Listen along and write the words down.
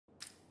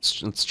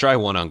Let's try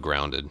one on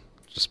grounded,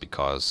 just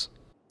because.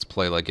 Let's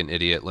play like an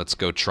idiot. Let's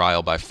go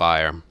trial by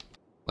fire,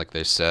 like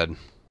they said.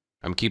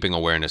 I'm keeping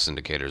awareness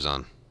indicators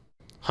on.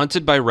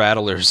 Hunted by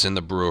rattlers in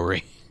the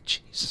brewery.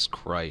 Jesus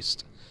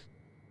Christ.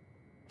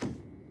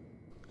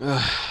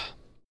 But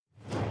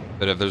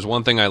if there's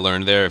one thing I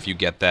learned there, if you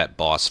get that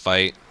boss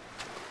fight,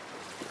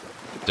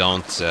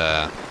 don't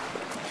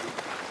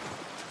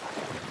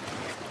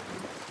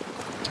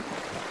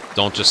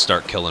just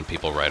start killing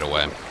people right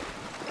away.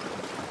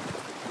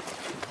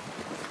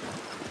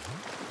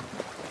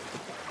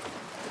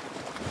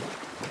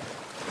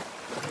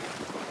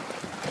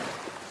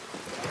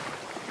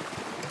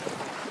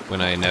 When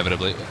I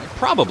inevitably...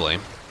 Probably.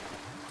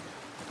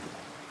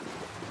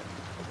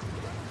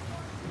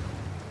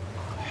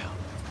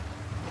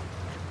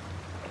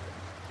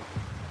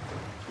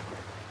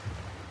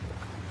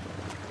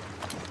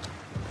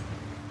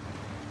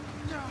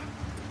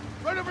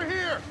 Right over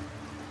here!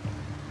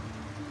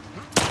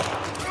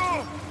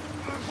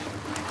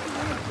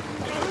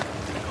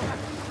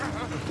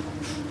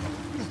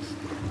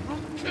 I'll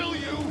kill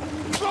you!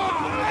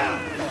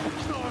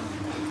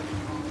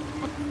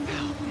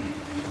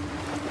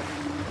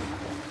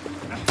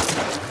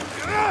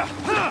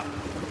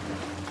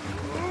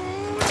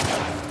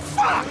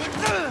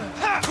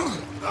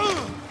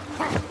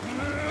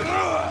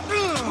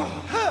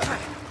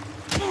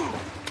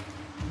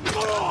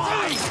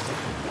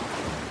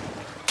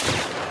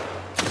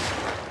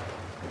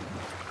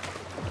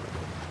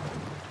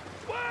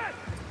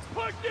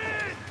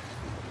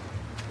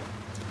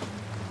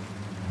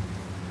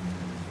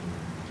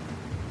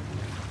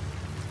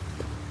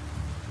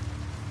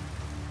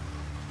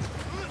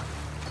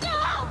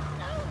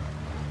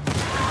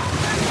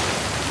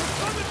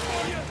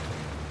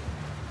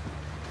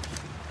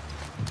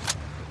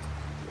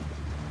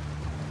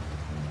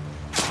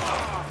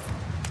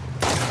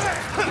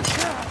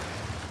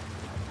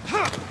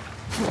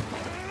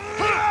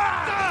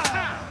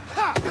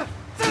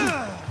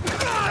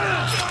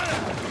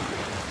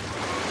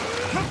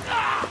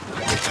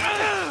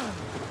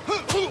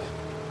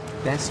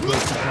 Best way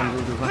to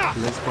handle the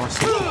Rattler's boss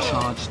is to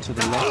charge to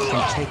the left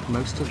and take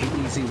most of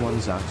the easy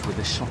ones out with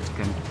a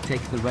shotgun,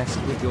 take the rest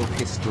with your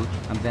pistol,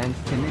 and then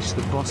finish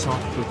the boss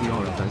off with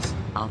your others.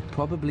 I'll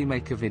probably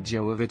make a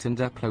video of it and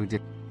upload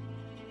it.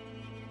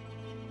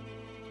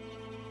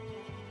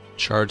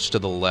 Charge to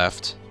the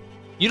left.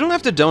 You don't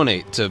have to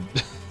donate to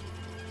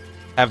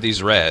have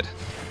these read.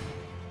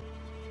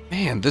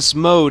 Man, this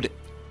mode...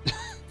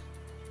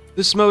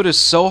 this mode is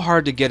so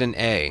hard to get an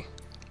A.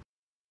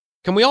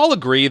 Can we all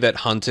agree that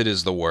Hunted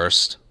is the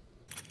worst?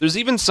 There's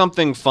even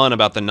something fun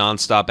about the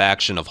non-stop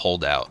action of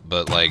Holdout,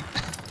 but like...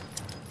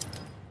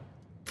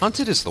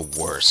 Hunted is the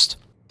worst.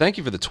 Thank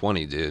you for the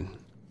 20, dude.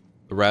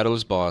 The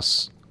Rattler's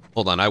boss...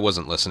 Hold on, I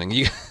wasn't listening.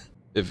 You...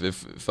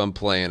 if I'm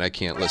playing, I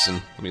can't listen.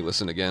 Let me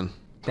listen again.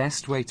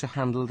 Best way to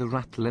handle the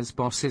Rattler's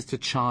boss is to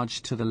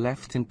charge to the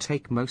left and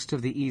take most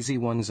of the easy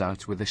ones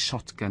out with a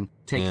shotgun,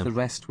 take the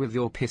rest with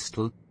your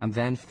pistol, and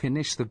then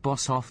finish the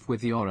boss off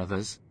with your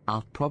others.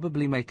 I'll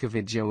probably make a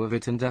video of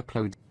it and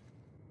upload.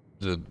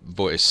 The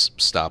voice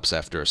stops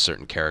after a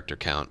certain character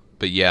count.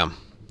 But yeah,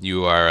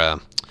 you're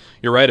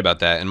right about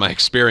that. And my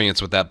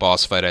experience with that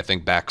boss fight, I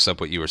think, backs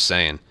up what you were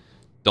saying.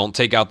 Don't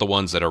take out the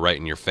ones that are right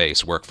in your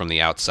face. Work from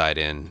the outside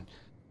in.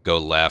 Go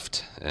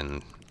left,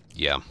 and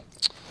yeah.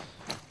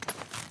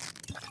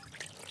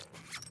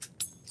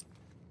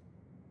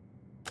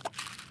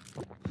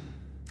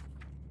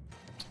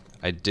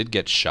 I did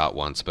get shot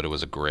once, but it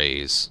was a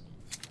graze.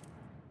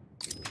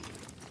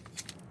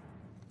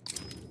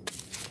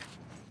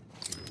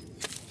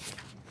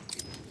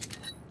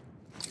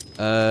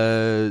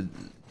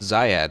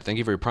 Zyad, thank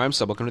you for your Prime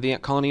sub. Welcome to the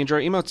Ant Colony.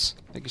 Enjoy emotes.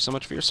 Thank you so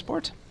much for your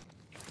support.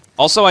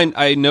 Also,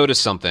 I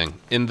noticed something.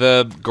 In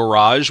the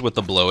garage with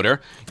the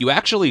bloater, you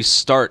actually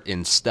start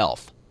in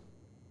stealth.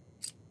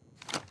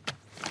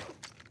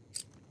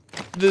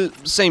 The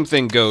same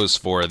thing goes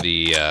for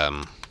the,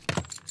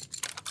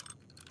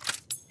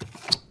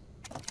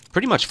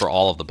 pretty much for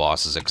all of the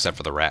bosses except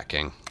for the Rat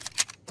King.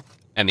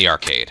 And the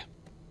arcade.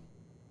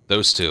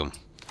 Those two.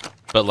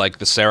 But like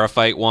the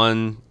Seraphite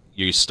one,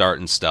 you start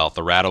in stealth.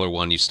 The Rattler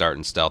one, you start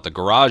in stealth. The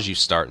Garage, you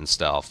start in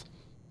stealth.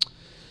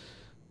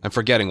 I'm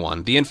forgetting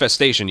one. The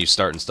Infestation, you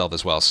start in stealth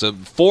as well. So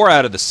 4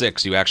 out of the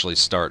 6, you actually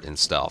start in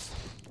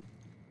stealth.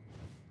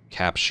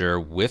 Capture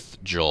with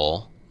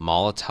Joel,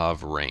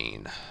 Molotov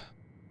Rain.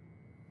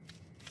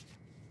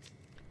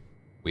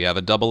 We have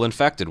a double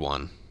infected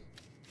one.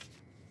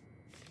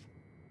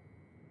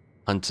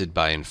 Hunted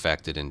by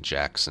infected in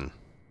Jackson.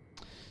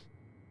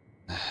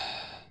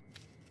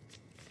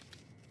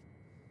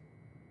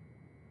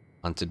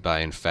 Hunted by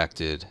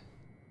infected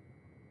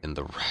in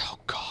the... Oh,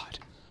 God.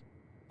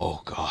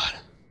 Oh, God.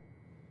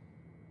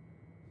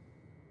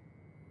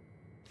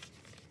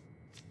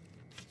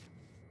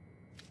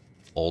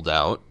 Hold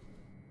out.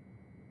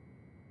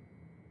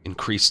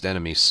 Increased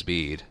enemy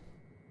speed.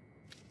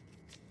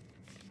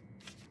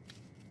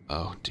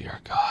 Oh,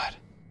 dear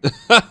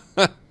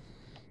God.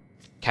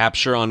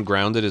 Capture on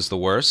grounded is the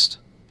worst.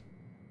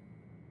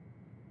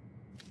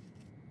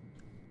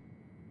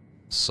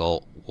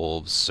 Salt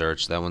Wolves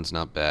Search. That one's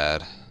not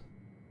bad.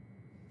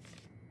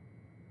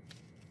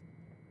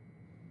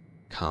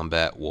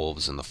 Combat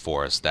Wolves in the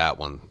Forest. That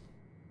one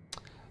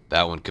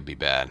could be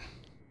bad.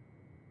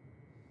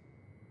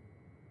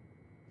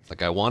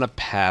 Like, I want a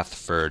path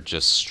for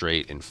just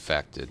straight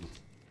infected.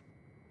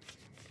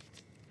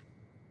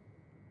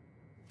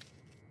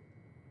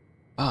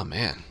 Oh,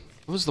 man.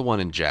 What was the one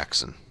in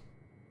Jackson?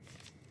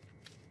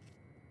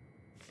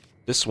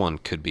 This one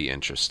could be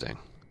interesting.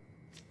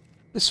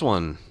 This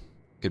one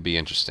could be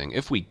interesting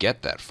if we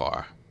get that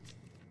far.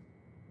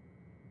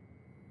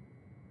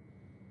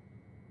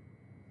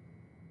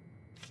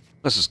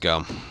 Let's just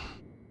go.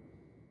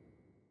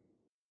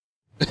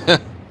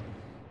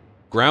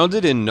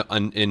 Grounded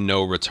in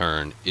No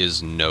Return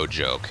is no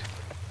joke.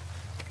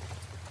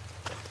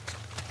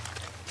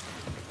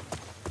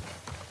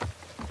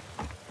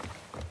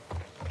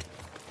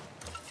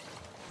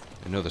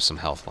 I know there's some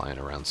health lying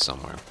around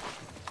somewhere.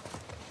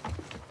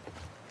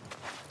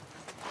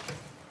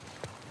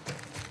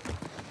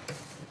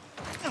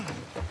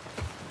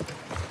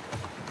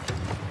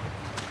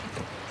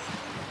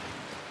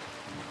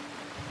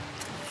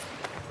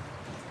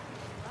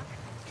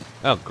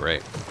 Oh,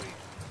 great.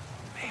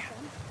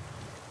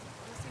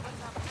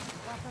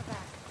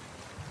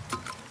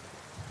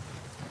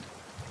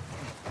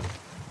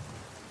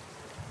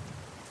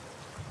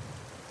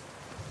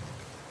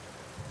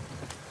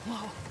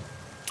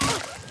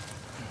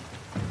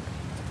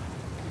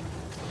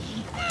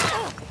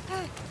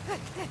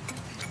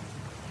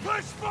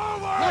 Push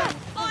forward!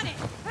 On it!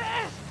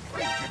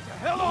 Get the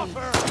hell off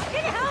her!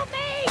 Can you help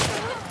me?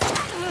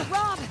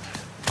 Rob!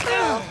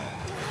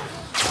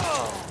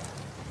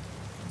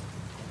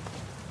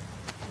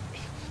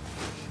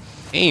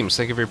 Ames,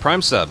 thank you for your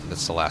Prime sub.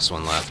 That's the last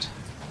one left.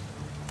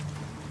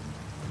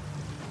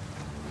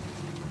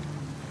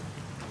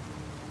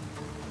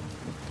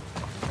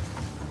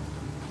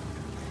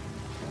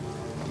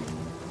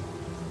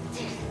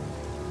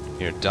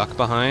 Here, duck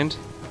behind,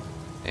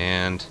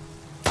 and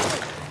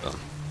boom.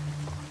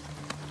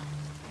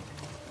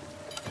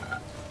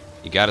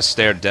 You gotta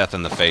stare death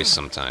in the face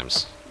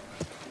sometimes.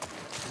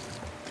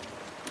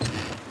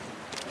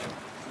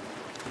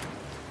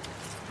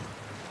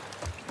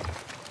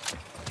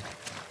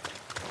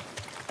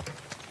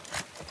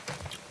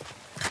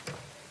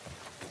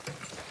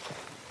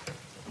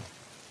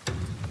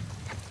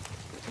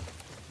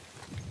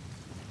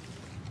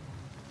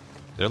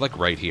 They're like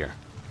right here.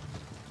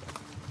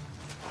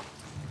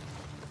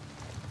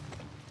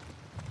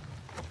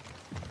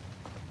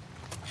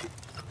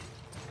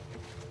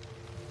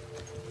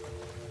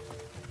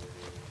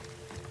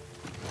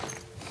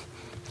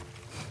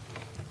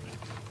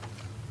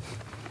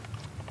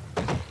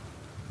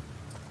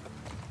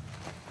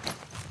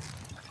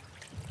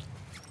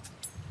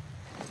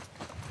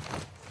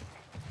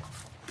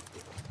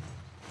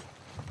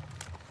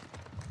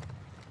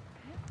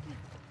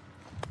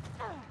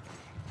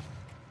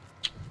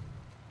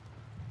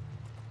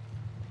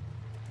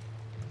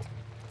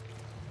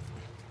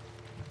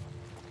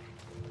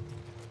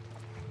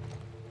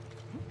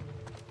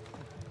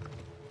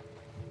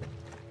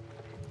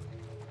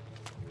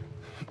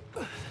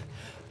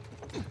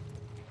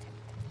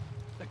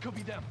 That could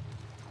be them.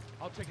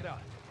 I'll check it out.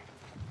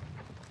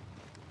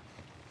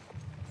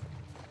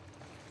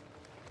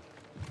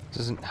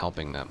 This isn't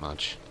helping that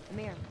much.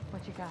 Amir,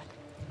 what you got?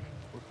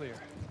 We're clear.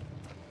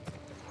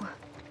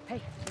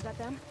 Hey, is that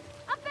them?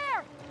 Up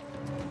there!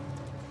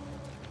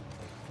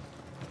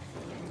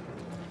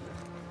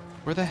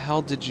 Where the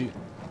hell did you...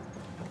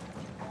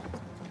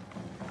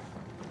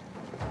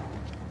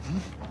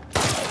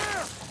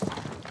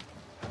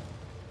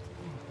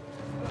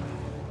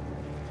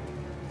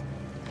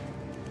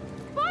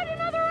 Find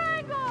another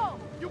angle!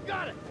 You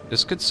got it!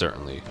 This could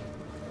certainly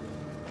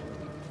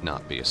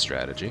not be a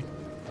strategy.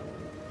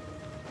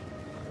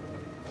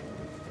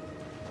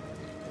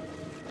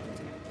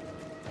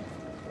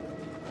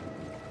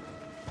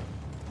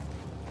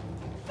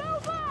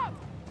 Move up!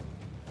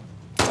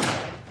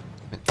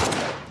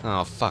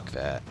 Oh, fuck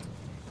that.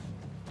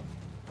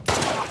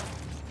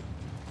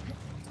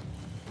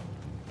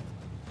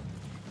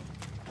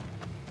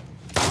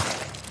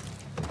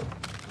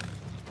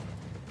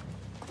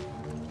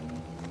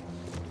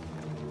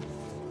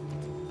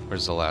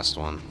 Where's the last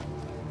one?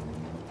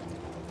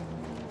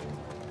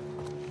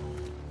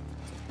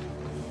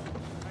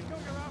 I know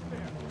you're out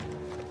there.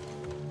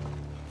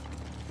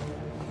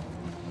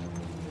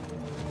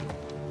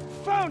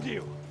 Found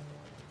you!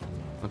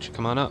 Why don't you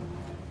come on up?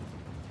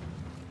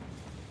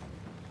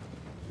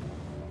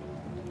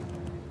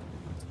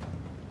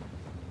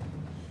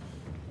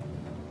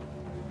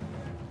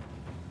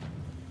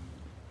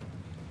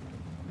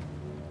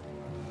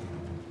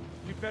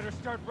 You better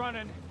start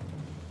running.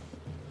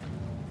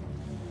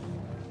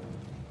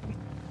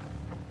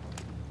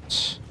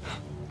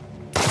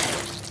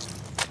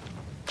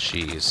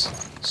 Cheese.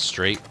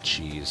 Straight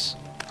cheese.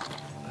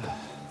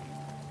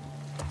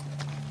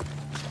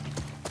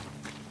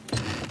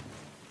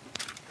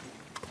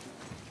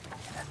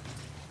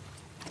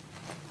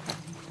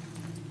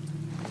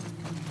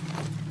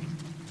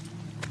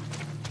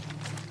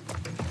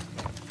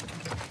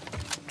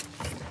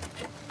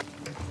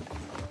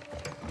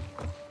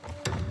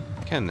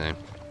 Can they?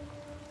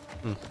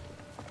 Oh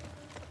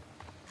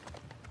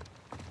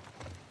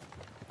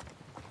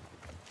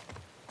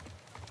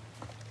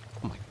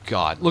my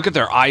god, look at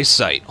their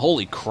eyesight.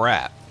 Holy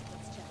crap.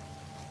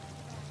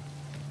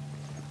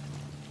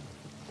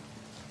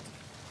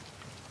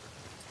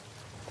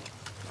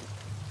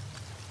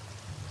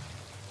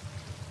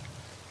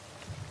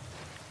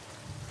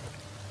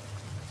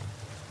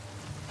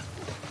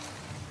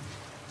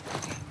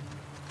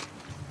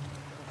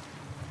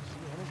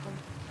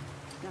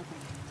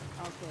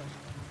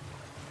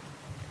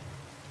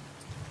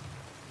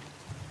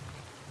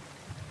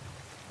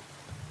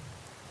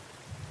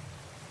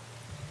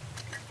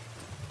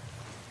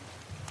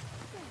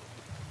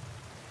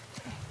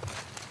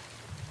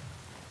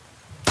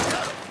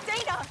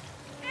 Dana!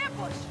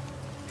 Ambush!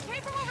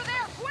 Came from over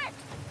there, quick!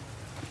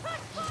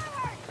 Push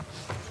forward!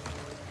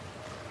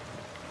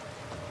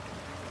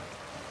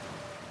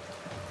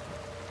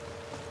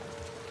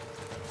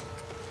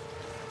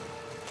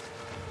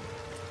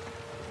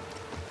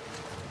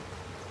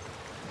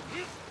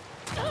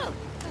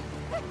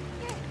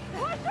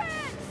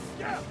 Weapons!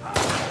 Yeah!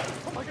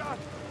 Oh my god!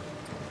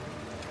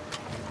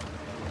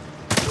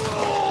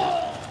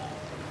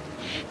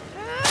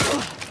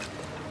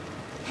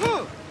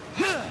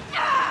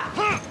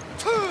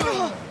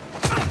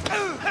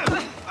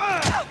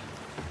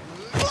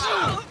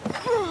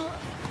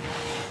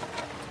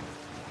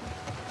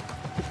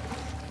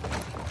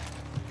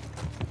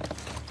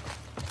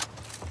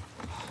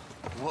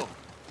 Whoa.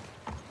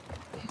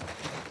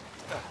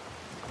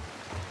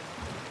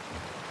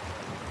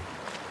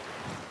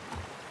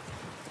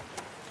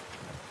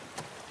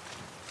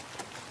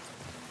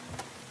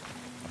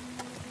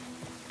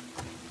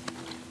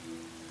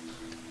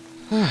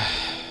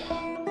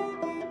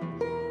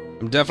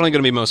 I'm definitely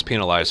going to be most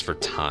penalized for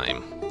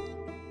time.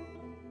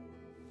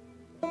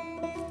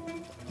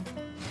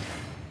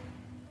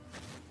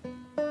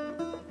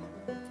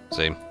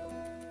 See?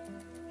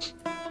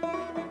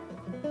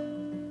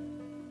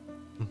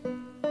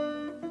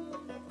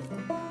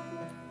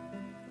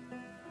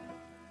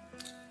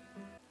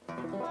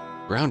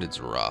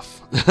 Grounded's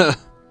rough.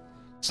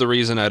 It's the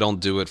reason I don't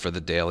do it for the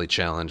daily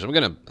challenge. I'm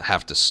going to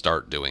have to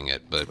start doing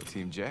it, but...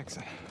 Team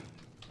Jackson.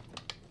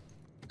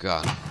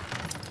 God.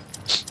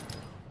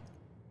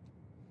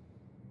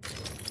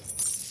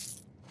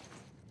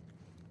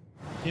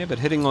 Yeah, but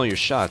hitting all your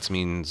shots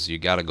means you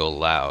gotta go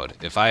loud.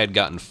 If I had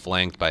gotten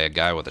flanked by a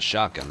guy with a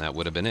shotgun, that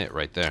would have been it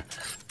right there.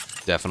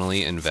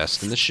 Definitely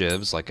invest in the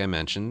shivs, like I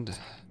mentioned.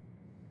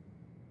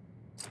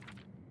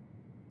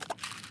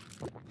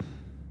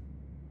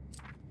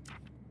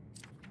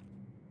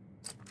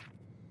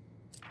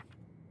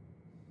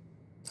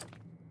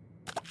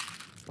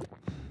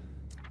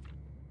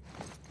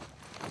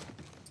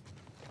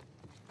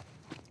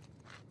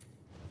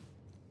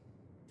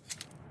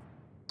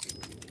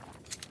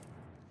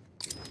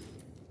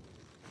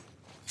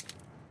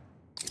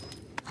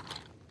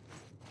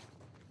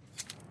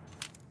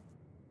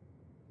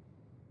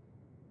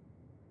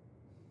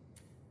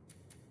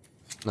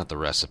 Not the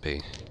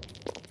recipe.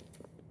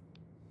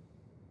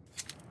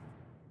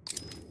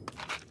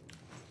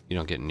 You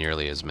don't get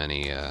nearly as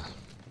many,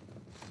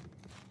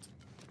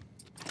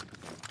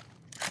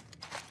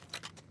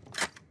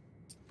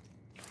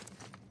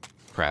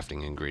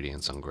 crafting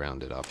ingredients on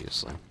Grounded,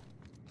 obviously.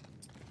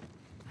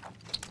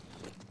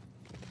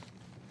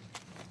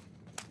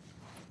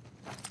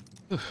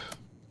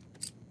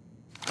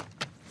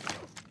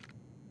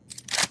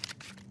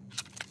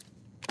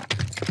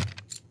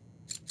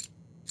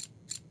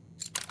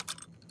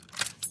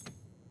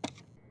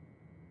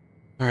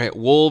 Alright,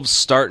 wolves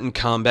start in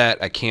combat.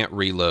 I can't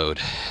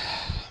reload.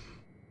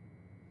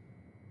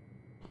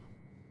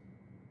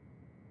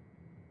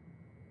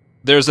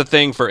 There's a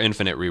thing for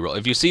infinite reroll.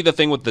 If you see the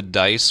thing with the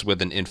dice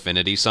with an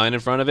infinity sign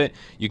in front of it,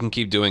 you can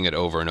keep doing it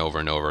over and over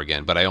and over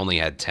again, but I only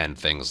had 10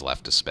 things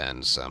left to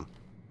spend, so...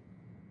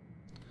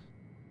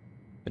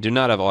 I do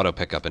not have auto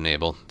pickup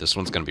enabled. This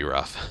one's gonna be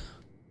rough.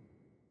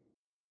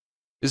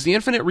 Is the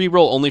infinite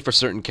reroll only for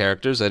certain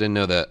characters? I didn't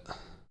know that.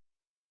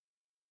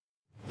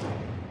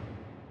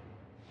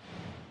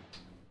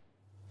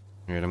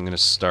 Alright, I'm gonna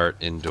start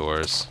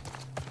indoors.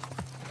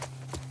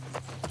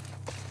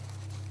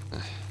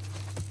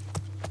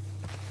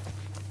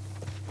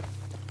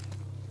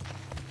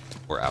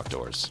 Or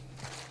outdoors.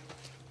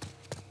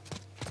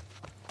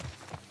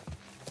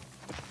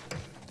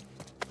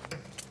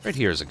 Right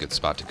here is a good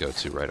spot to go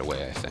to right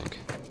away, I think.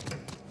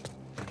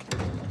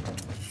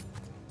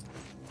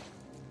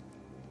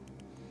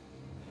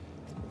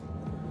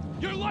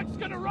 Your luck's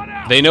gonna run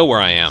out! They know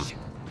where I am.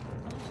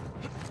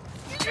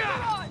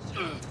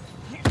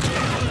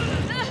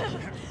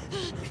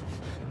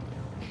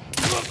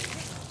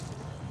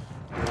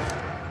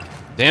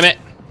 Damn it!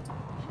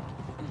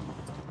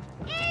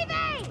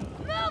 Evie!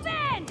 Move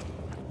in!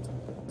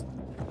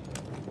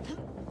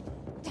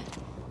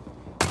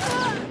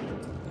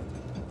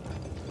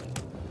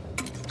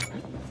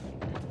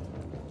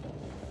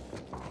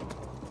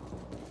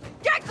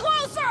 Get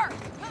closer!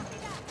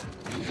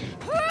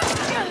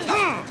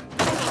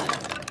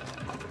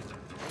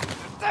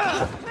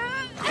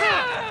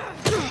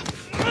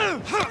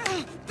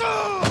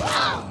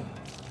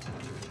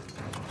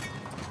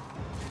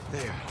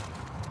 There.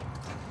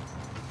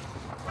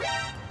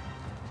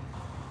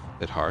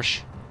 Bit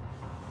harsh.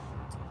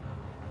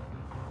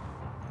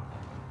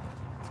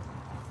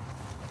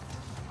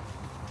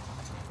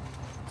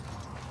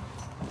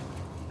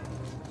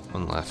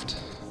 One left.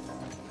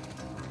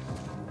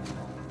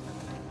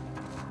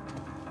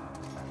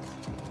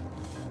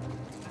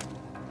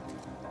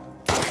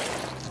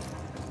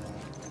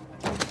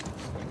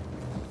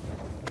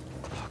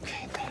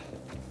 Okay, then.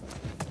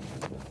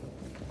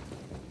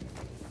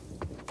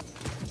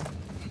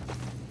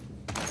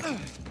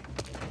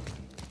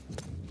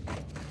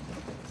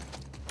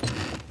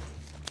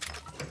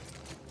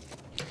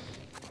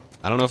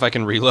 I don't know if I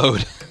can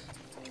reload.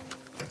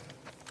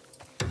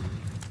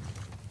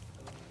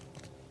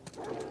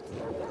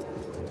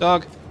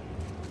 Dog.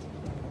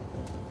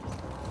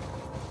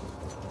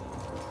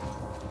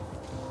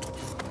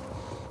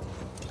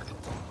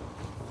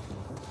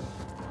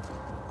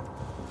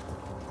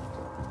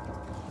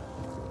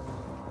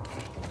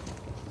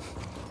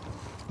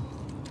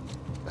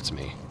 That's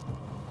me.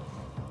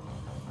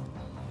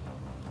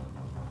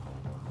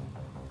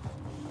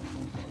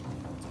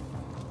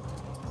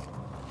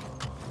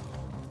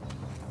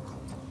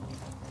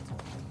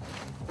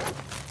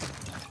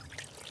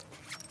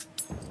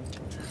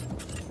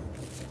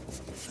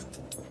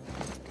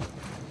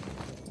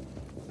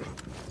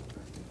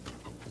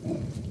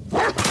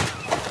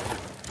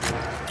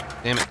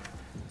 Damn it.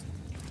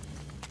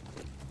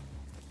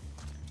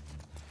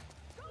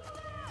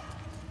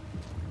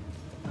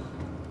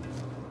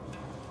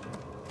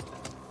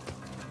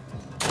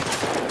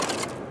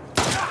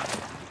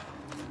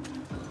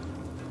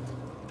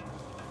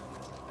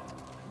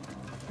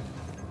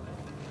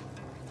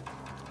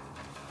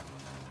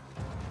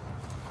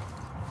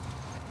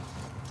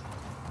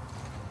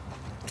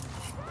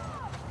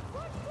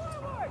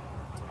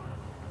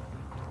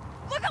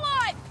 Look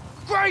alive!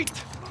 Great!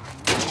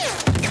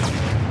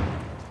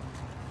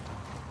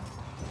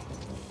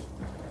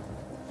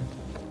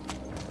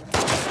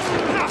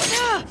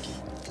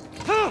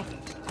 Whoa!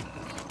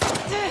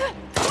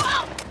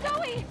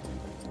 Zoe!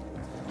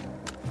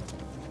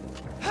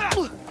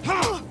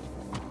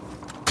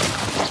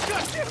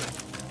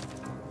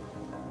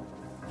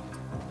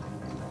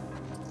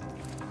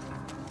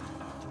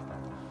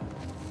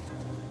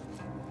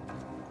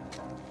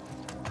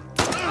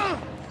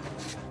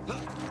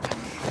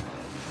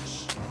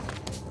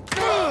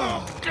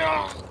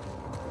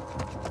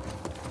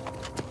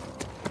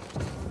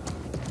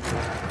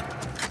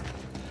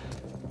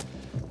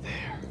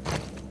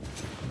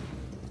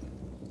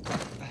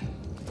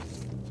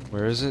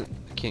 Where is it?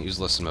 I can't use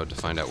listen mode to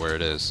find out where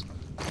it is.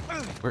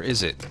 Where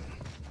is it?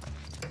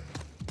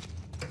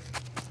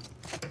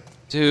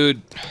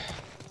 Dude.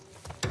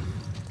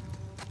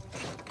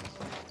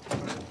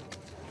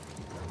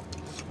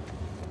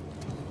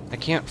 I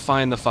can't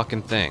find the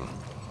fucking thing.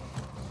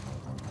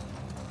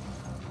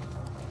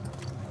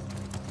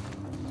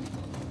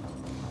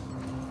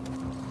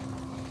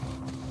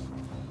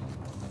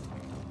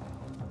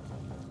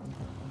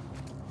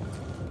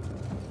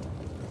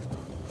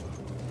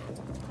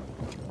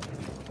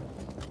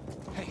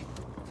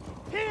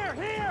 Here,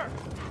 here!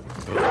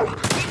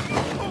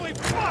 Holy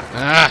fuck!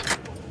 Ah!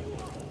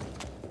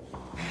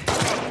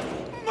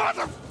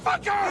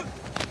 Motherfucker!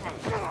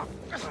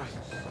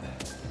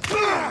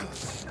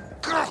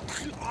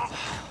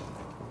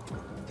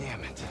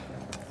 Damn it.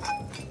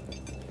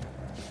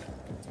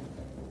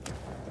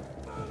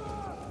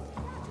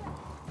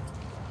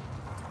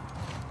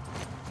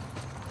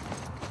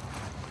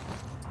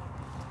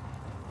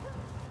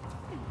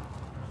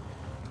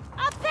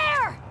 Up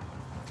there!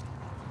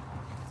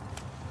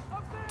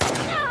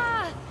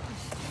 Ah!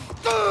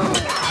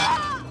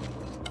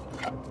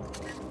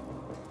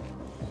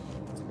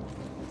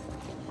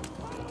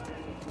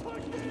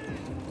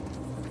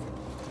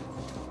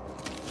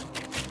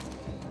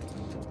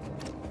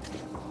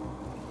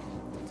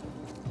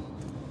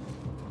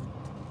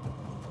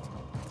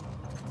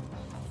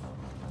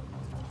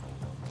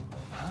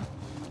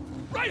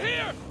 Right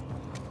here!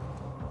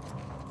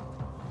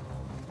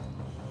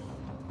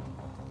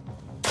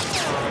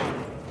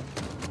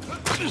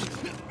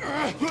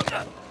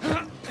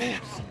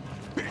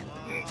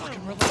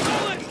 Fucking reload.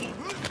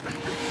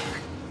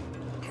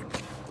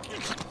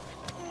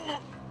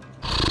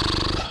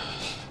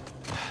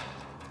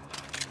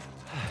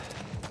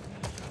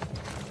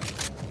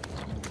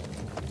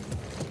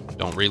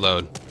 Don't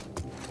reload.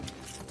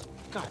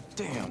 God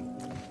damn.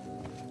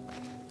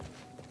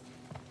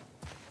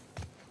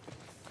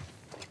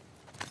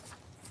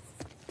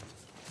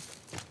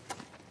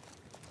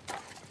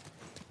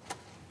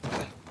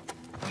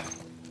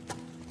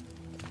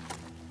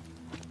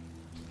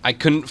 I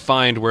couldn't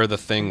find where the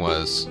thing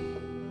was.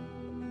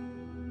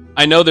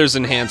 I know there's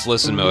enhanced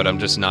listen mode, I'm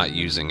just not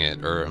using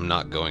it, or I'm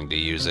not going to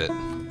use it.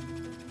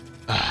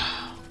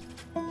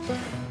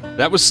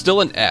 That was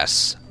still an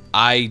S.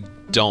 I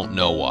don't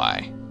know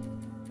why.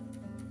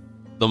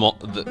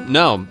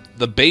 No,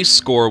 the base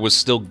score was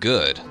still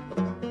good.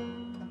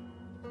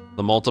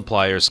 The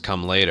multipliers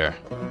come later.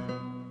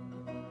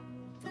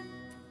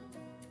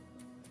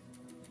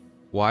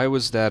 Why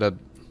was that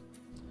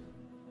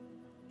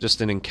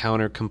just an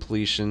encounter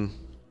completion?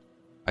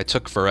 I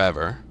took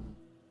forever.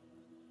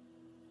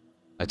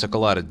 I took a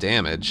lot of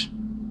damage.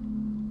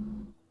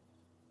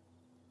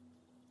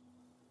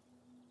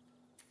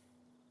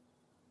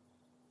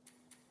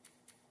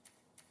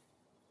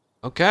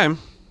 Okay.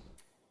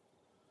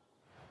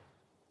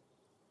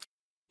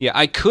 Yeah,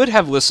 I could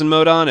have listen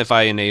mode on if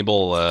I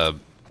enable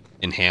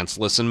enhanced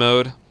listen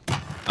mode.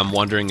 I'm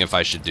wondering if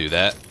I should do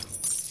that.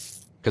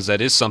 Because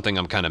that is something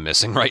I'm kind of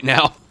missing right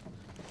now.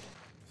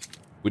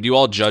 Would you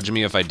all judge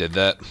me if I did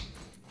that?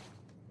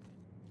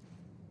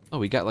 Oh,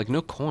 we got like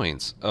no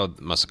coins. Oh, it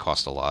must have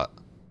cost a lot.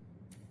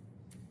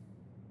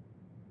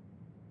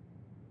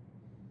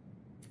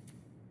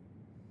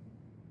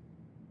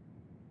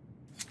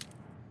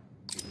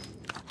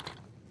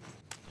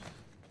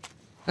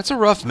 That's a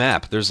rough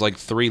map. There's like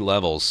 3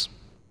 levels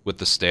with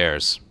the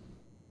stairs.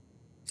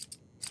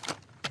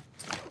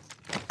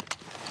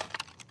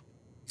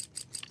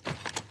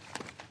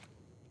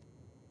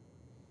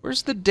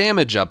 Where's the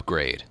damage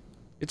upgrade?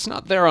 It's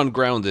not there on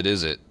grounded,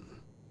 is it?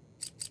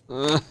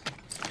 I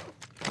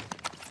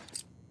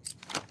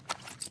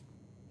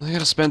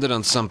gotta spend it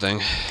on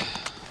something.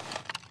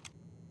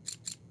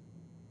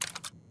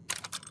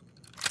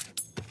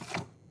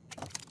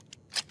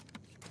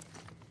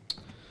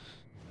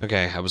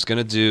 Okay, I was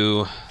gonna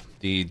do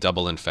the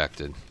double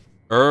infected.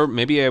 Or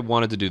maybe I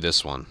wanted to do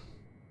this one.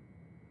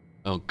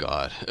 Oh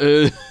god.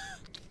 2.5,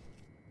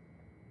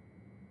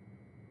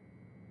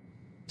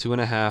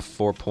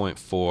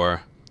 4.4.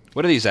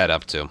 What do these add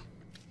up to?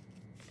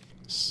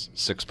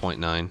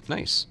 6.9.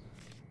 Nice.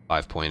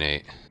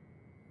 5.8.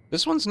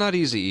 This one's not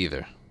easy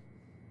either.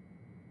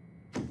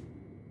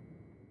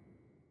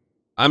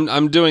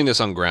 I'm doing this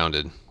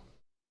ungrounded.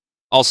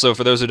 Also,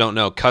 for those who don't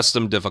know,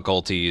 custom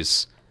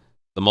difficulties,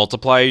 the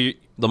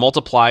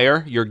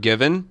multiplier you're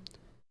given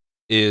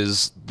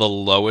is the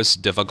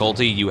lowest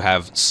difficulty you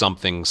have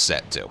something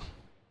set to.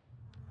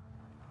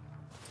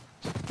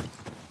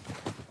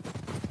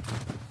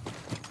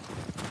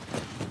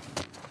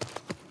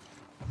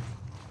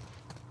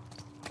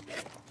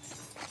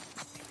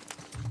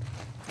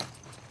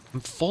 I'm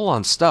full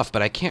on stuff,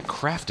 but I can't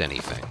craft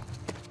anything.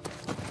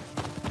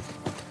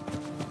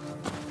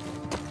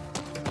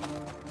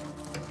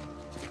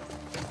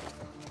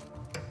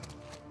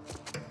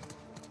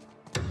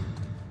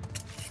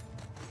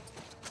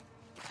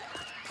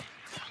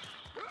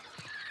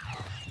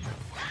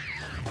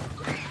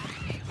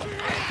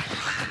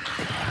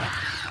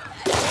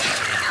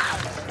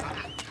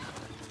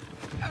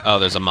 Oh,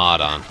 there's a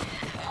mod on.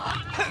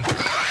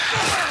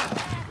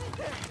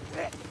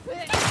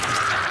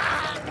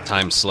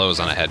 Time slows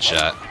on a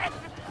headshot.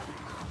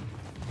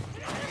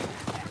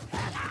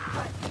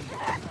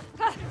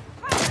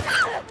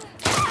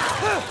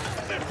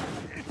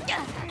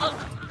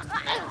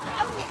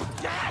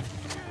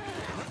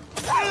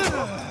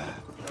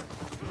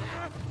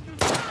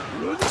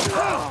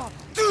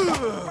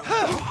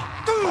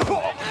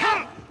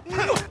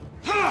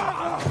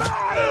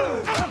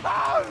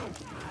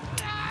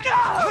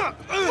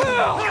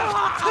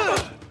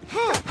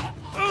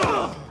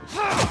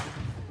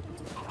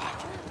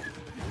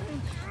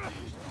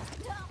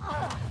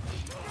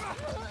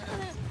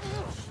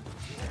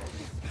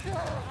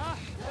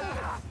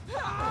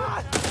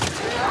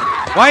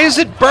 Why is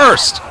it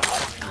burst?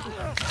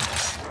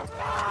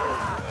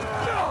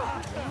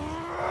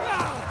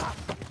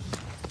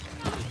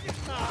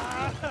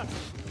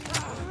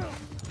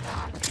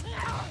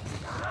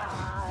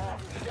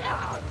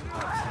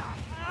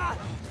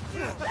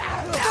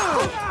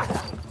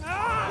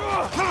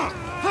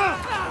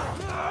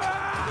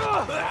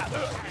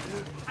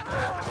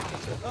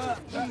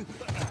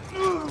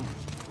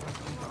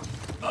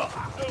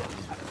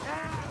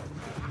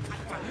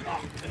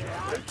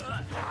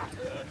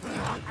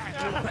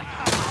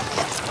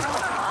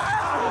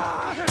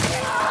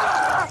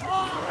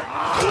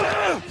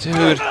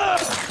 Dude.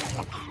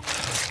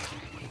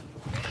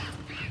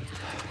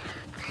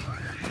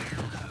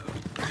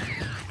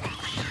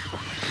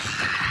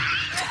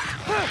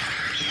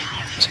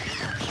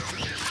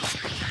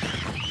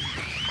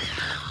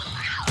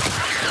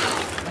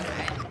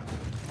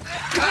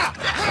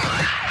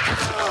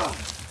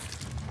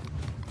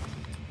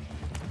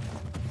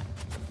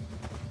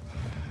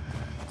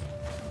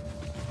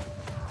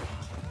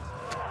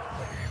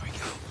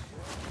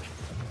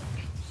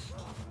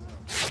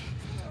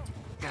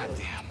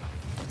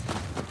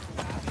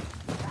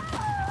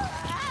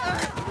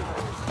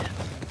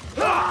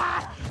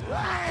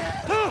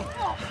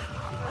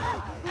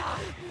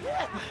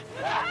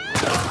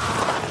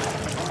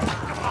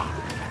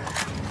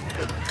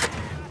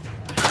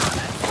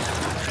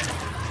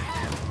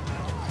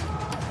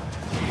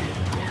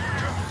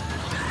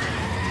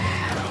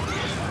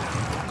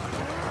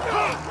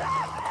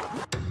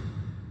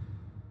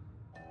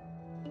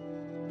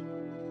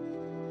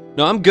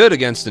 No, I'm good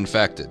against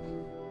infected.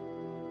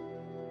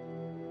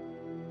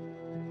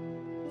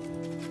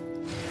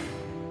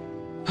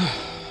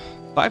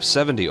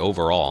 570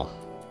 overall.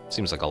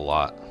 Seems like a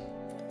lot.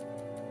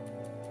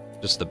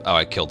 Just the... Oh,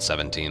 I killed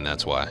 17,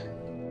 that's why.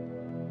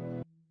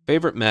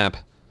 Favorite map?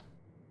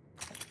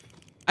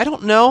 I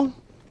don't know.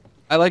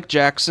 I like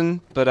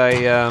Jackson, but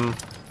I,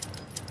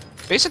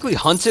 basically,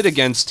 hunted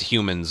against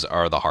humans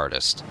are the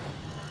hardest.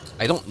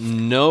 I don't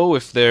know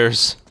if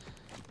there's...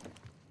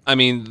 I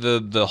mean,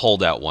 the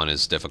holdout one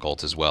is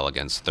difficult as well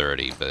against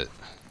 30, but...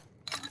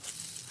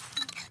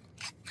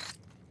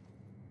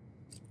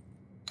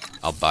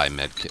 I'll buy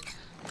medkit.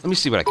 Let me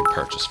see what I can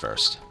purchase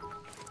first.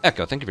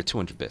 Echo, thank you for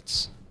 200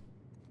 bits.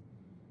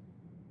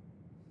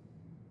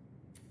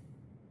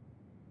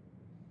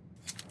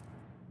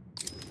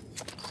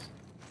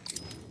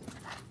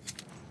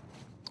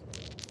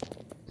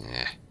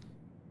 Eh.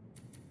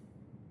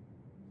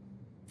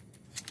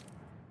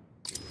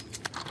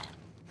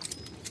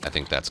 I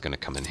think that's going to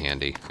come in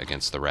handy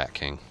against the Rat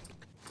King.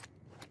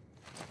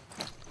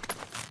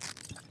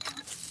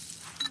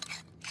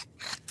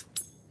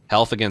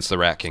 Health against the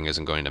Rat King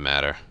isn't going to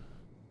matter.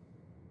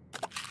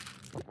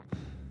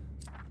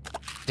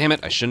 Damn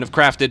it, I shouldn't have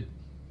crafted.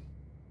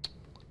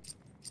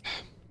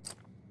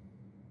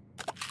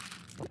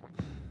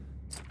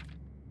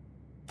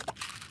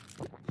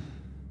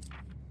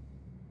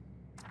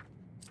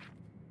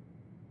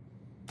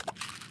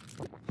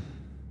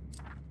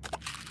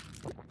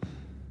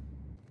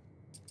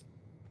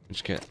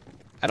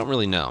 I don't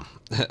really know.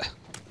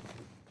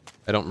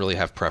 I don't really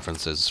have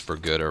preferences for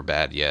good or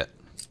bad yet.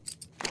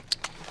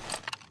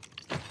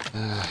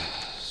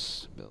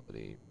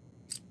 Stability.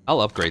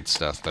 I'll upgrade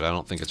stuff, but I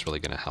don't think it's really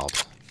going to help.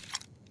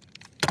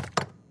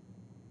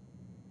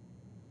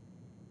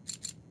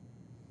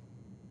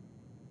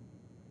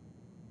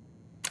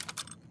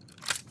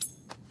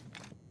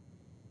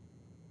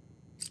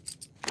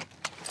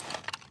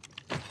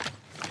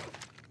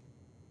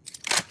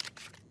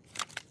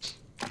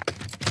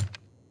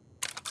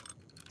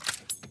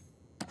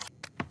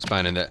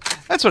 Fine, and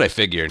that's what I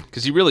figured,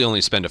 because you really only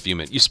spend a few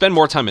minutes. You spend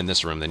more time in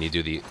this room than you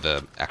do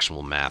the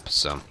actual map,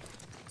 so.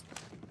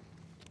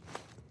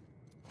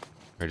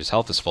 Alright, his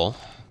health is full.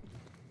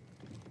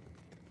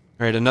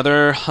 Alright,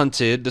 another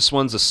hunted. This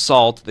one's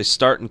assault. They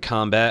start in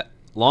combat.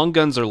 Long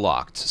guns are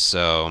locked,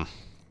 so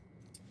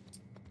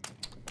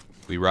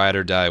we ride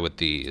or die with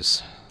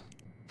these.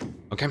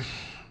 Okay.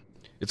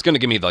 It's gonna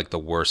give me, like, the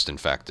worst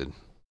infected.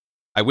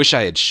 I wish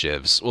I had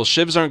shivs. Well,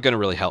 shivs aren't gonna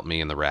really help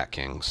me in the Rat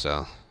King,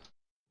 so.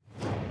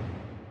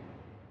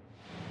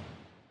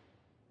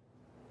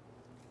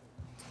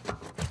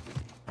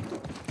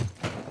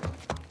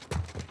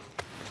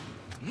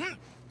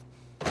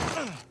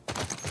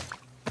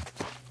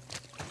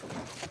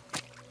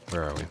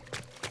 Where are we?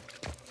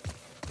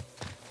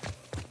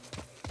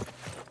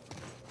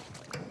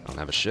 I don't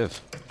have a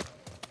shiv.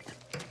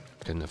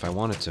 Couldn't if I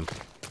wanted to.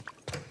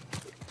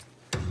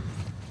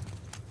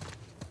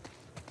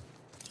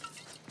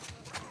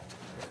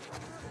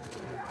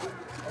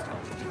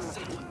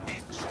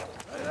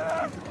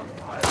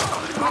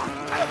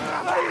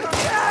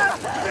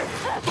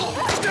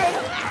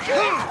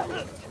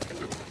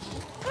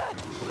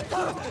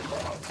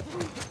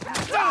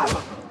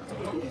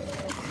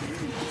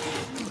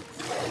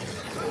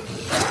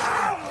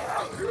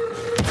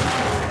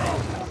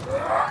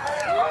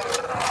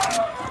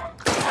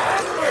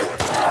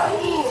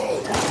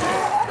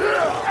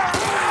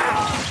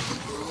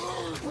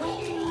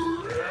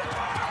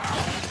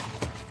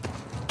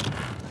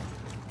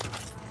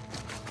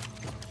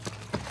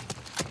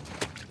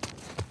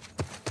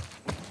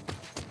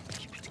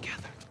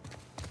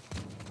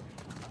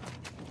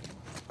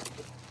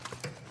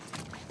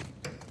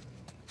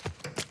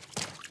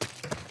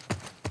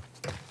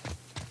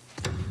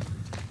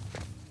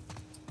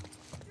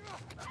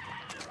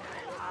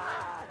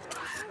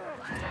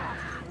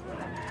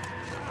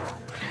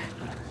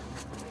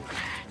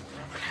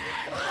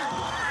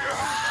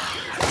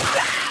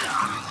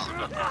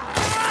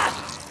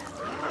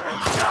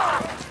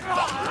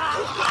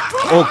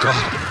 Oh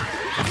god.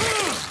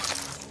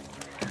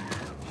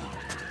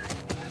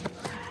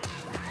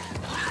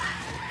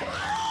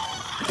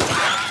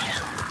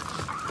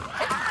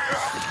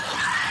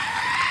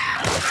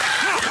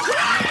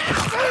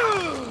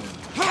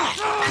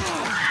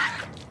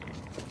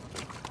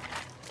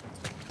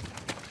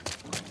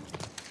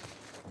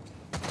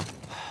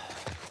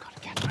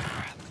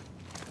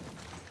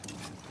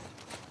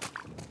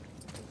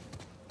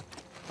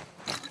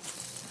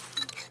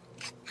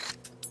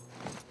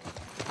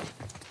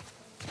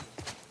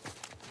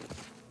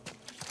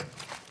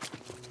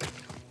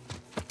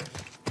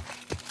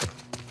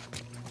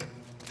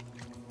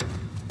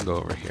 Go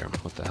over here.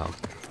 What the hell?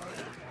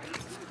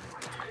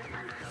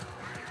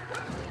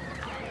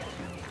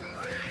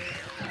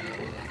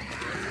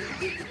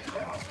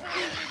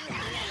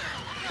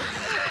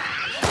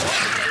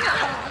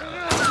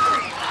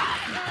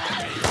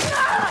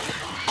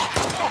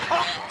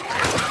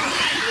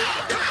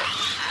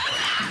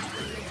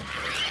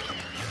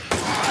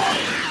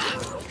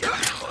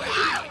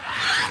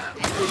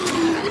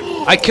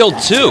 I killed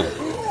two.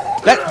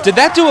 Did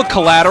that do a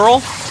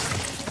collateral?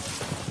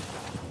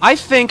 I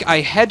think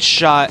I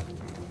headshot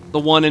the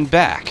one in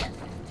back.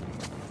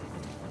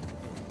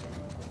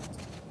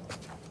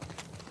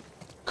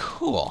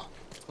 Cool.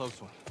 Close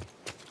one.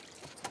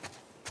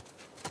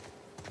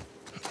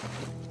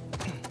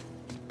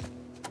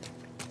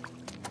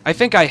 I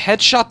think I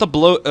headshot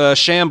the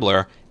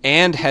Shambler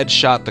and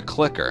headshot the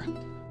Clicker.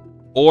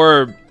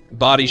 Or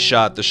body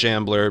shot the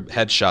Shambler,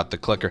 headshot the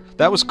Clicker.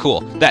 That was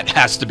cool. That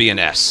has to be an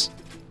S.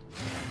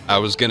 I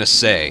was gonna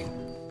say,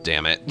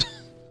 damn it.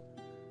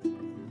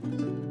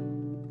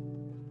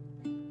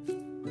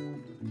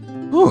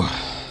 Whew.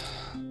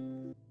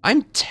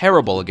 I'm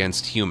terrible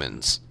against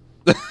humans.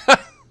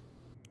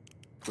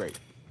 Great.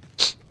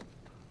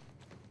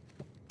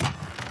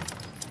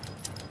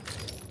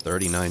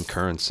 39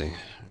 currency.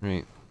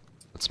 Right.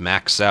 Let's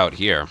max out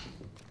here.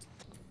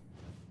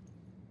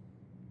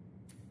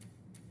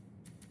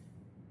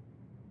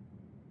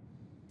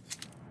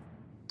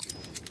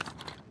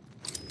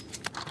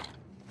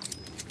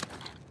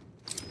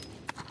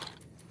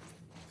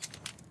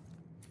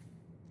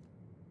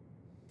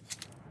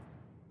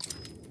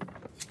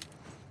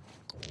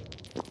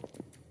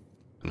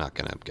 I'm not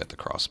gonna get the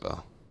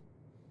crossbow.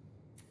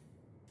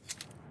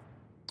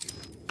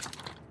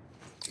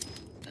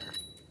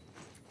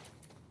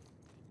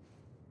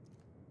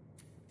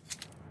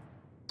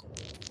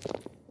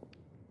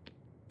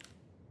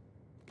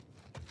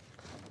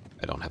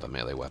 I don't have a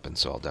melee weapon,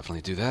 so I'll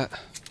definitely do that.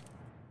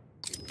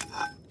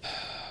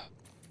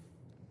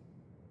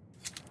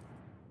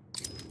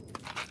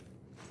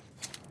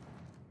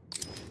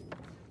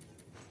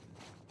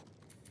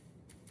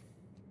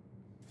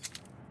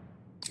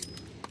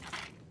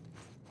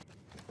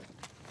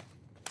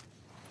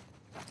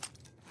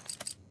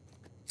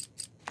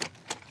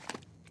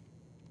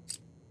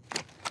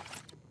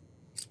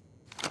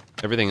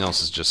 Everything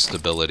else is just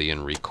stability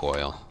and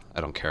recoil.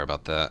 I don't care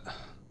about that.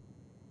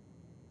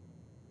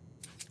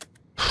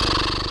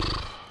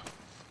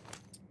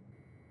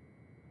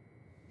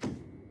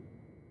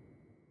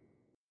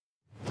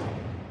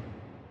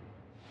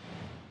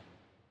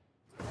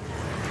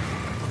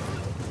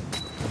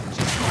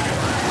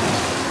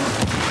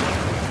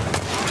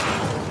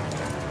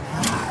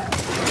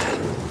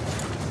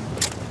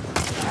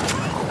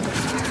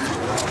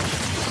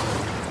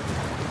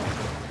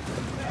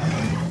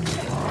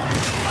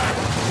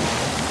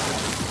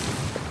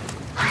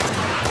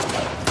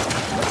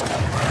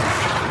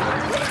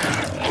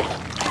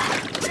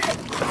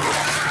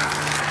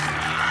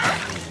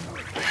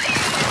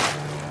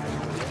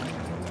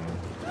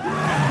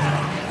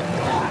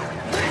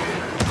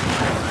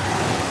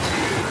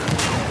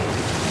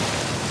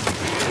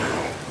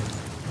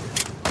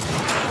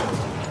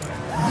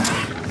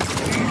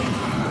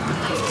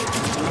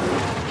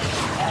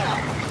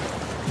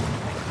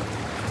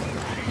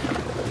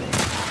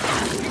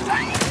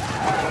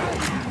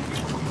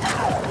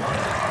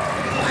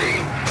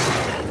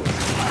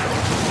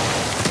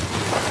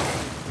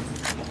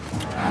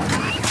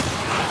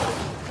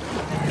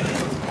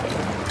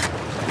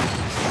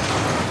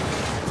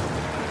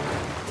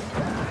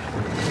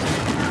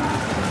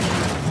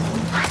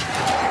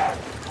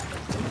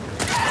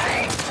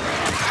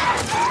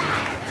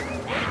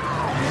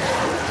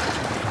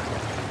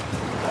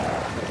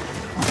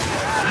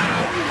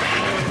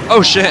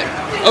 Oh shit.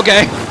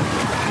 Okay.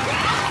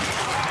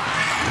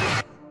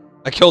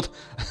 I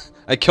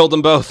killed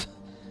them both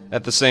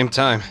at the same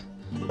time.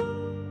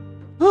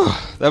 Whew,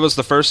 that was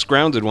the first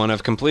grounded one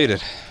I've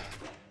completed.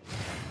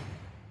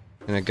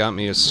 And it got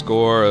me a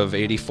score of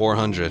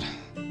 8,400.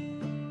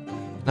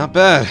 Not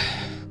bad.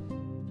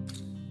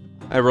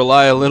 I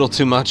rely a little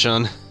too much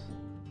on...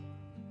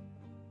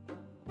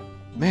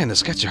 Man,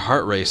 this gets your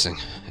heart racing.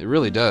 It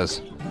really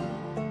does.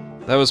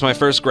 That was my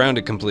first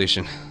grounded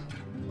completion.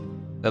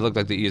 That looked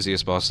like the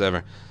easiest boss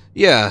ever.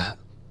 Yeah,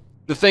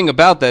 the thing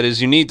about that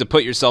is you need to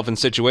put yourself in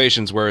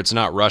situations where it's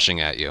not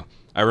rushing at you.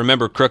 I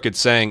remember Crooked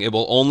saying it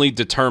will only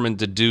determine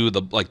to do the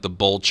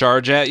bull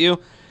charge at you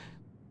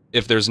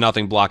if there's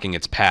nothing blocking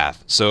its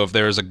path. So if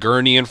there's a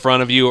gurney in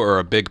front of you or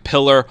a big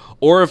pillar,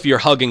 or if you're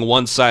hugging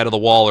one side of the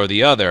wall or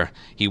the other,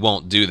 he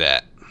won't do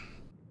that.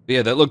 But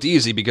yeah, that looked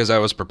easy because I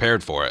was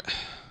prepared for it.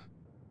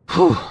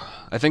 Whew.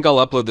 I think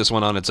I'll upload this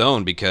one on its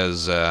own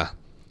because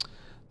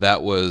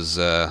that was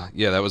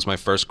my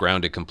first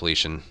grounded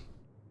completion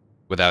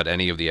without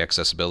any of the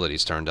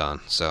accessibilities turned on.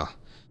 So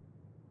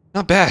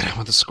not bad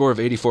with a score of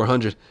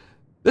 8,400.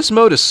 This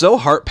mode is so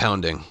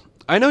heart-pounding.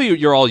 I know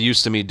you're all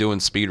used to me doing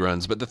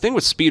speedruns, but the thing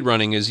with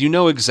speedrunning is you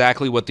know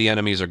exactly what the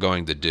enemies are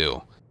going to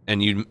do,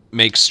 and you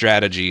make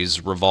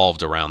strategies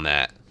revolved around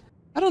that.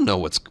 I don't know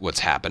what's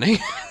happening.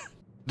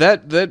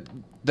 that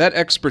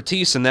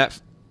expertise in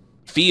that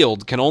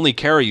field can only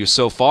carry you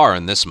so far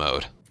in this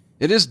mode.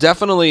 It is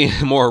definitely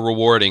more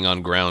rewarding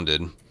on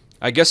grounded.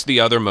 I guess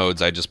the other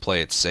modes I just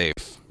play it safe,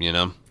 you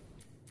know?